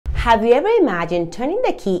Have you ever imagined turning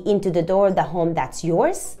the key into the door of the home that's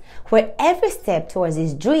yours? Where every step towards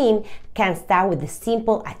this dream can start with a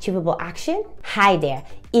simple, achievable action? Hi there.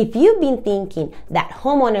 If you've been thinking that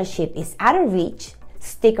homeownership is out of reach,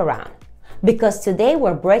 stick around. Because today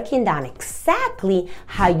we're breaking down exactly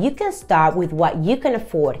how you can start with what you can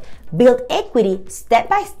afford, build equity step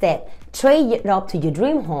by step, trade it up to your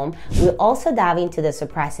dream home. We'll also dive into the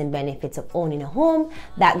surprising benefits of owning a home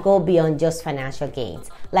that go beyond just financial gains,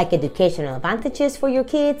 like educational advantages for your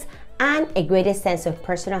kids and a greater sense of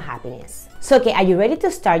personal happiness. So are you ready to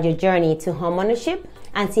start your journey to homeownership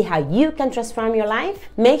and see how you can transform your life?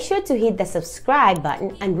 Make sure to hit the subscribe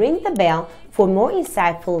button and ring the bell for more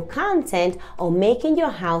insightful content on making your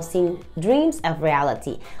housing dreams a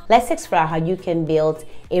reality. Let's explore how you can build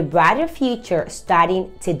a brighter future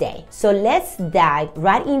starting today. So let's dive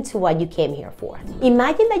right into what you came here for.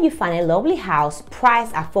 Imagine that you find a lovely house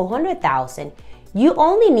priced at $400,000. You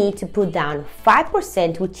only need to put down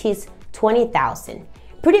 5%, which is $20,000.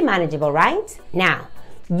 Pretty manageable, right? Now,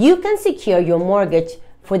 you can secure your mortgage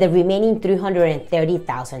for the remaining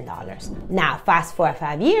 $330,000. Now, fast forward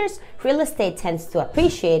 5 years, real estate tends to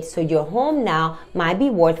appreciate, so your home now might be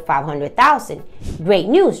worth $500,000. Great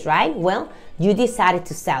news, right? Well, you decided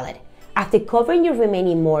to sell it. After covering your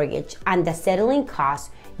remaining mortgage and the settling costs,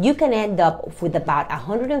 you can end up with about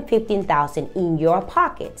 $115,000 in your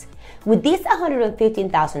pocket. With this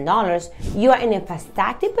 $115,000, you are in a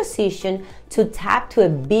fantastic position to tap to a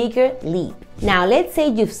bigger leap. Now, let's say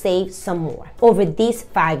you've saved some more over these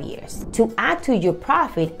 5 years to add to your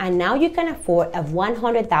profit, and now you can afford a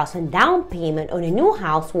 $100,000 down payment on a new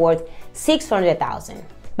house worth $600,000.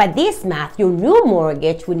 By this math, your new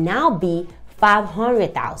mortgage would now be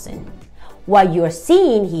 $500,000. What you're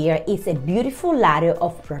seeing here is a beautiful ladder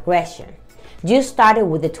of progression. You started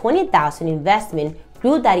with a $20,000 investment,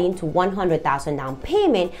 grew that into $100,000 down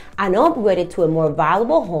payment, and upgraded to a more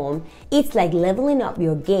valuable home. It's like leveling up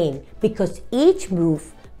your game because each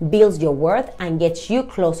move builds your worth and gets you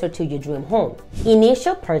closer to your dream home.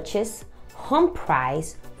 Initial purchase, home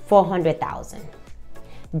price, $400,000.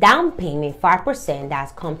 Down payment 5%,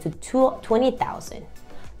 that's come to $20,000.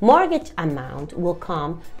 Mortgage amount will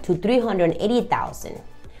come to $380,000.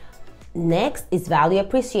 Next is value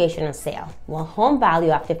appreciation and sale. Well, home value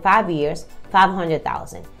after 5 years,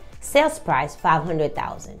 $500,000. Sales price,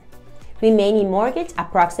 $500,000. Remaining mortgage,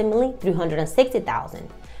 approximately $360,000.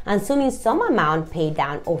 Assuming some amount paid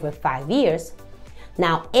down over 5 years.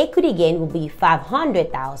 Now, equity gain will be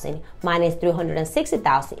 $500,000 minus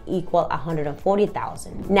 $360,000 equal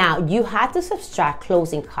 $140,000. Now, you have to subtract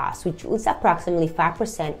closing costs, which is approximately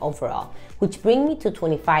 5% overall, which brings me to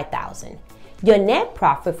 $25,000. Your net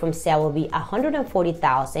profit from sale will be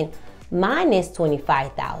 $140,000 minus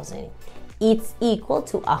 $25,000. It's equal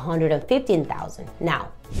to $115,000.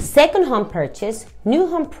 Now, second home purchase, new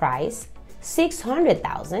home price,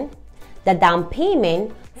 $600,000. The down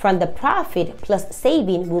payment from the profit plus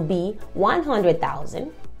saving will be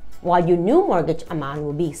 $100,000, while your new mortgage amount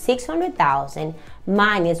will be $600,000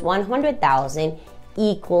 minus $100,000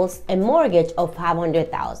 equals a mortgage of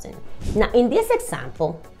 $500,000. Now, in this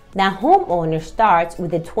example, the homeowner starts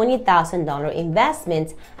with a $20,000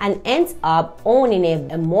 investment and ends up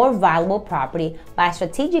owning a more valuable property by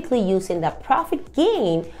strategically using the profit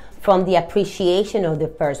gain from the appreciation of the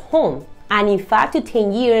first home. And in 5 to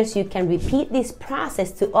 10 years, you can repeat this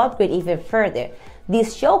process to upgrade even further.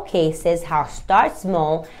 This showcases how start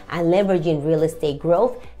small and leveraging real estate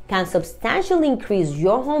growth can substantially increase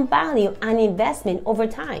your home value and investment over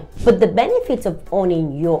time. But the benefits of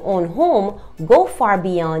owning your own home go far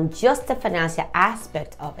beyond just the financial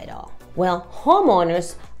aspect of it all. Well,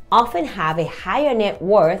 homeowners often have a higher net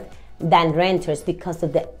worth than renters because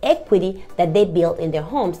of the equity that they build in their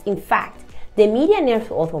homes. In fact, the median net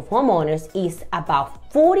worth of homeowners is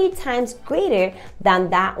about 40 times greater than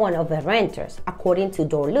that one of the renters, according to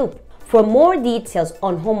Doral. For more details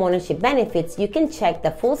on homeownership benefits, you can check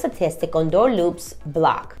the full statistic on Doral's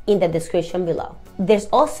blog in the description below. There's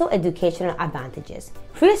also educational advantages.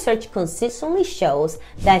 Research consistently shows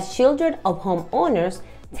that children of homeowners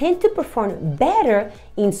tend to perform better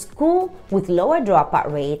in school with lower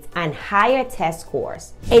dropout rates and higher test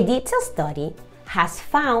scores. A detailed study has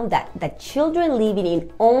found that the children living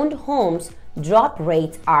in owned homes drop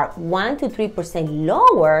rates are 1 to 3%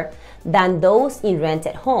 lower than those in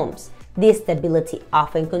rented homes. This stability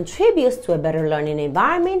often contributes to a better learning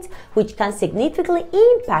environment, which can significantly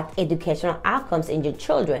impact educational outcomes in your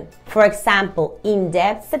children. For example,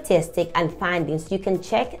 in-depth statistics and findings, you can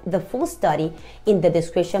check the full study in the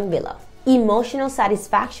description below. emotional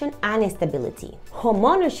satisfaction and stability.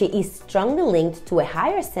 Homeownership is strongly linked to a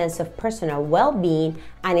higher sense of personal well-being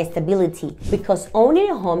and stability because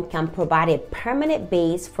owning a home can provide a permanent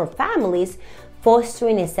base for families,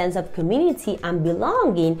 fostering a sense of community and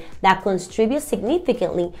belonging that contributes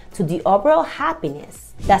significantly to the overall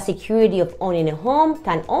happiness. The security of owning a home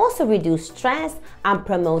can also reduce stress and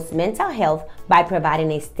promotes mental health by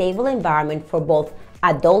providing a stable environment for both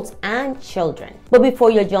adults and children. But before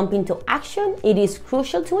you jump into action, it is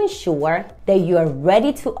crucial to ensure that you are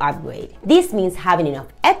ready to upgrade. This means having enough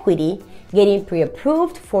equity, getting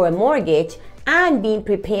pre-approved for a mortgage, and being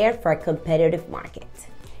prepared for a competitive market.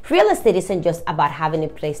 Real estate isn't just about having a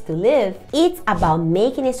place to live, it's about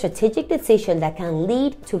making a strategic decision that can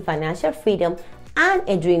lead to financial freedom and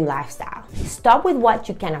a dream lifestyle. Start with what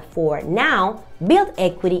you can afford now, build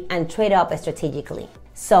equity, and trade up strategically.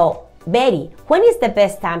 So, Betty, when is the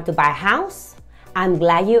best time to buy a house? I'm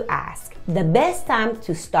glad you asked. The best time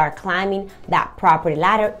to start climbing that property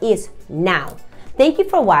ladder is now. Thank you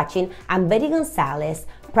for watching. I'm Betty Gonzalez,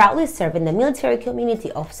 proudly serving the military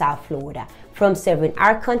community of South Florida, from serving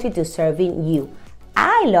our country to serving you.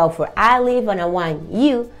 I love where I live and I want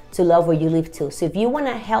you to love where you live too. So if you want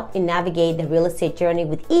to help me navigate the real estate journey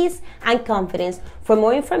with ease and confidence, for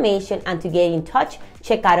more information and to get in touch,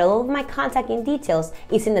 check out all of my contact details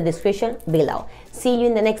is in the description below. See you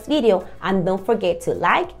in the next video, and don't forget to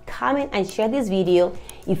like, comment, and share this video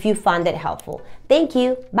if you found it helpful. Thank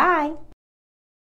you. Bye.